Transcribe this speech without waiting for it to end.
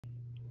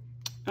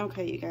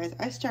Okay, you guys,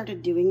 I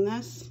started doing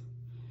this,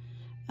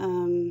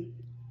 and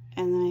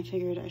then I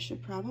figured I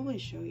should probably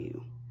show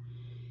you.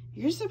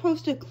 You're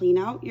supposed to clean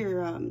out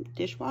your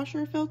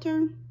dishwasher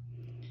filter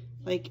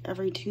like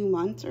every 2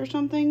 months or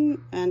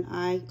something, and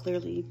I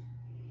clearly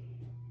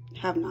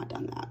have not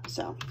done that,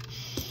 so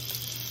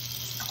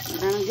we're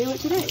gonna do it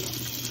today.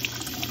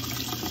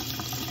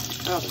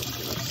 Oh, that's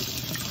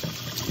gross.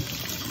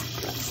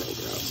 That's so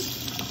gross.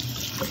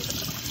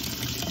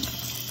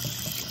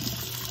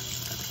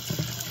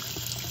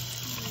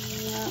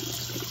 Yeah,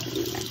 let's put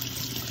it in there.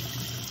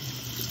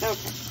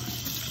 Okay.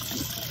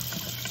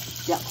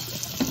 Yep.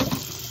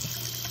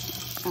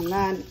 And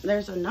then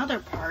there's another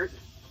part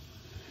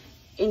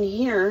in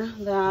here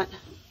that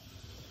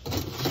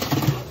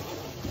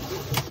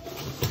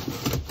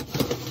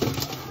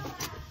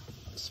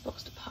is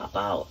supposed to pop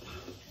out.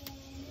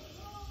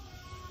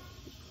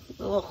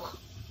 Ugh.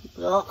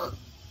 Ugh.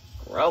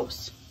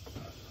 Gross.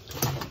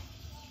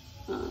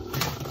 I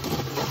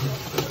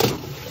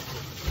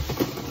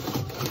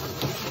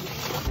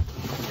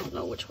don't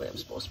know which way I'm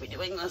supposed to be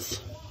doing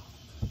this.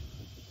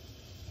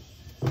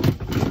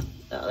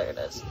 Oh, there it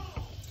is.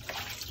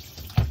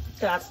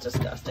 That's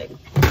disgusting.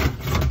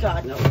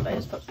 God knows what I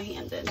just put my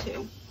hand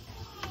into.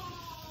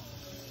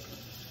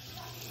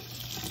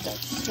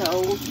 That's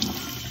so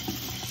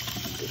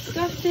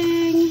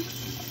disgusting.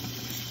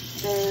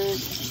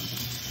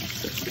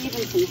 There's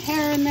even some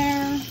hair in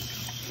there.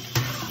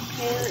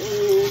 Hair in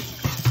the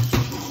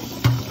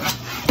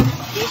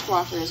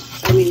dishwashers.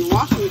 I mean,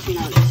 washing machine, I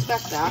would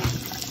expect that.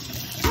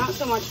 Not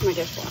so much my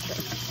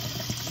dishwasher.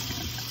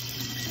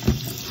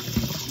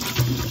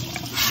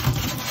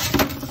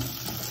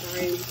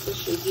 Sorry, it's a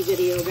shaky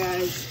video,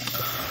 guys.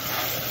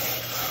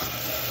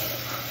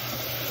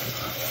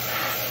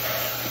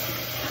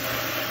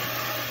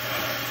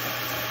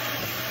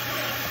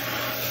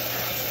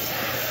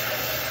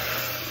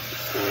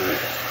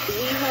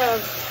 We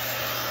have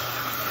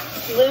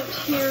lived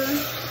here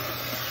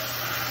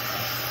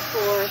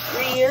for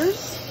 3 years,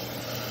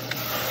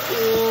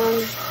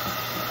 and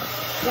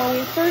when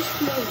we first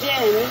moved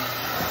in,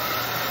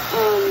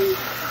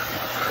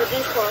 the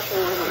dishwasher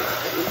wasn't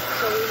working,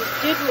 so we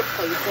did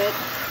replace it,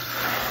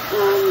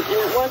 and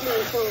it wasn't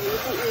until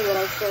recently that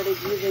I started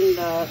using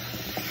the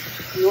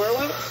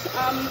Norwex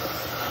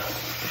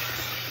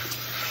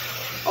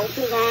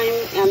Ultrazyme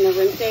and the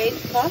Rinse Aid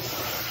Plus.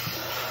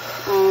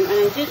 And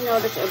I did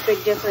notice a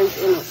big difference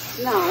in the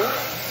smell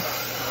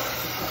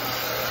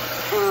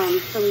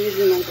from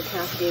using like the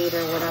Cascade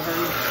or whatever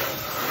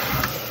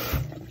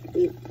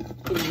you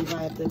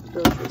buy at the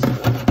grocery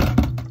store.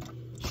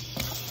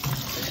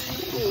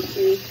 Let me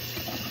see.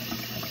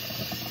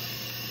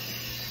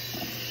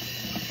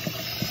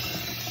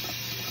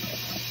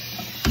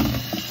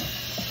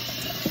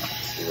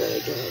 It's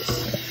really gross.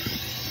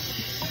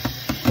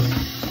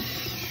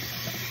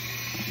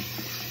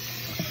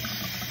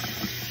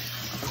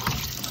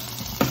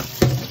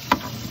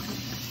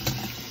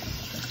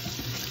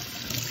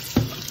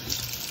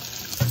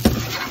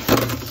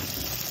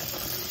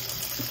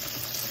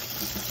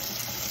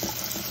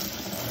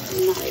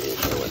 I'm not even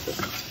sure what this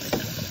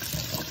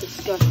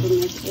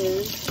disgustingness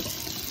is.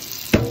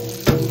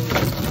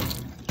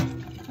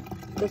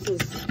 This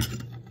is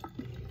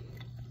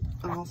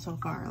all so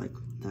far like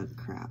the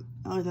crap,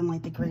 other than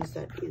like the grease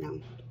that, you know,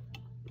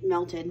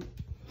 melted.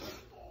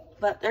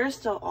 But there's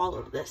still all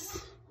of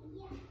this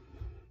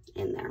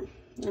in there.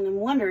 And I'm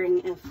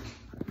wondering if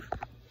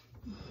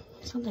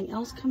something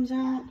else comes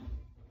out.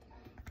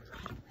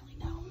 I don't really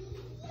know.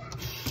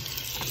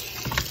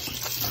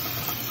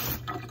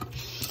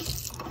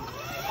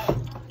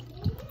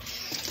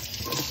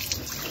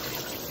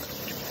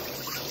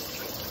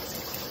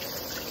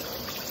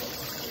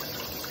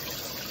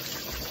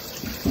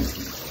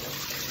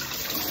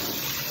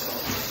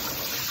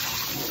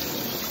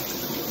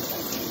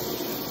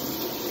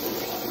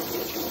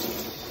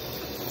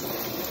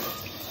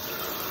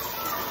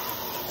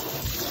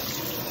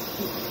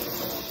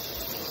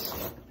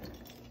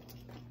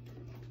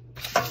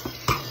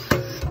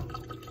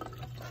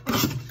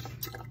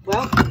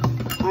 Well,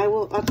 I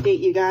will update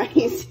you guys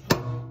if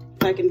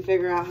I can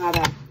figure out how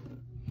to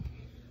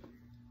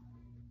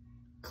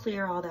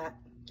clear all that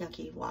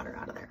yucky water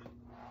out of there.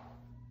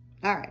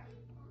 All right,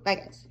 bye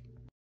guys.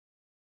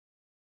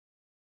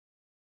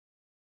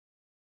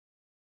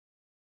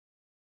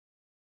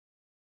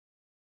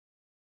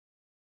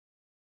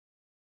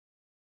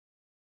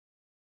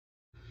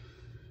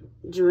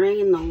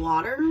 Drain the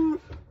water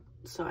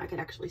so I could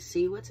actually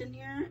see what's in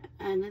here,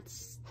 and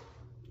it's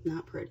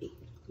not pretty,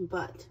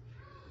 but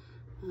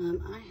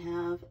I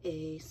have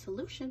a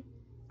solution.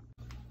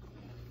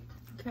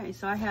 Okay,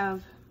 so I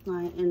have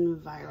my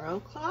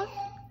Enviro cloth.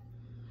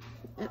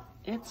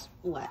 It's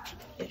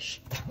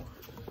wet-ish,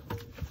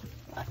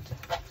 but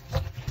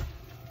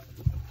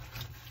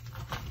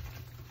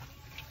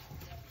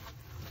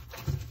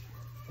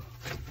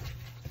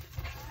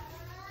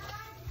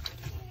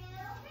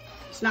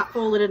it's not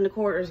folded into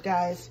quarters,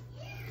 guys.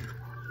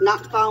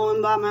 Not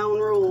following by my own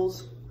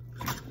rules,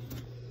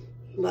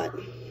 but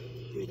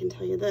I can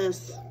tell you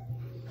this.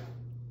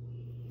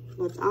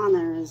 what's on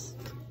there is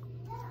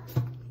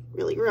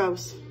really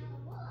gross.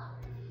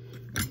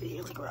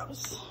 Really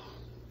gross.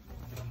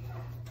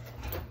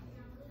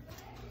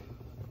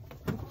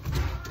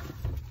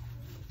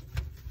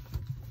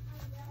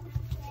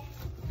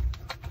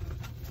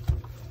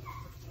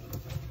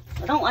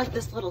 I don't like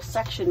this little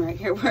section right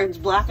here where it's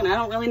black, and I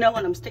don't really know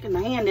what I'm sticking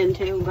my hand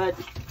into, but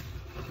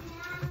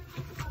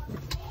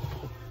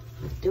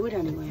do it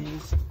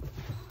anyways.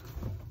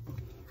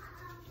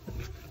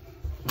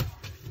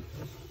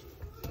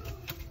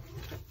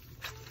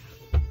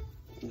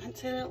 I'd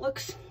say that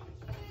looks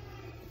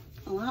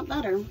a lot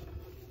better.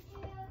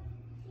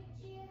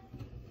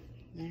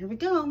 There we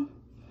go.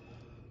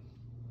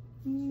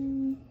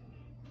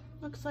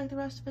 Looks like the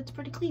rest of it's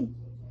pretty clean.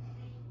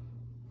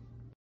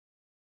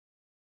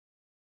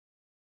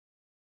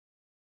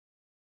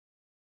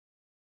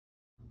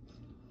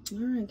 All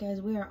right,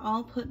 guys, we are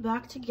all put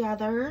back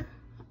together,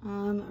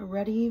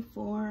 ready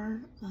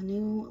for a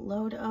new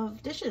load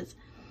of dishes.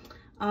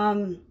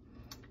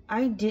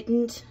 I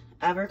didn't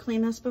ever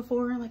clean this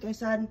before, like I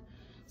said,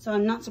 so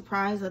I'm not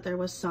surprised that there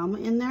was some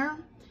in there.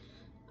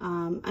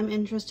 I'm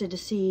interested to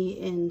see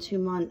in 2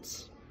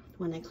 months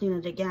when I clean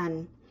it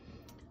again,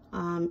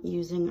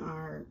 using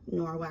our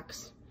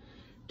Norwex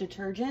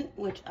detergent,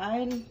 which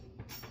I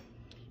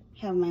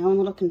have my own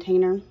little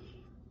container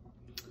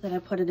that I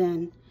put it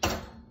in.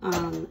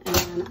 And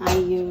then I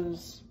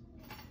use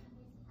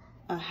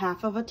a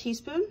half of a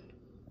teaspoon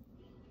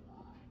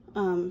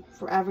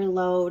for every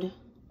load.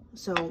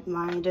 So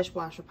my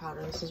dishwasher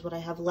powder, this is what I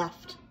have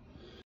left.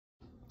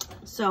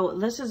 So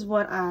this is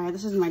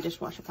my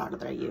dishwasher powder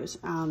that I use.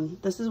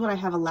 This is what I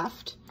have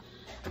left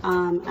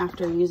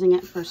after using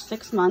it for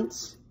 6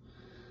 months.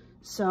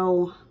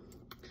 So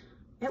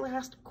it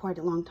lasts quite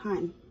a long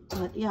time.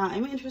 But yeah,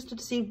 I'm interested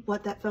to see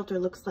what that filter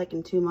looks like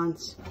in 2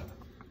 months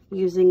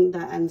using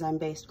the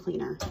enzyme-based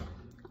cleaner.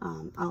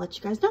 I'll let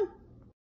you guys know.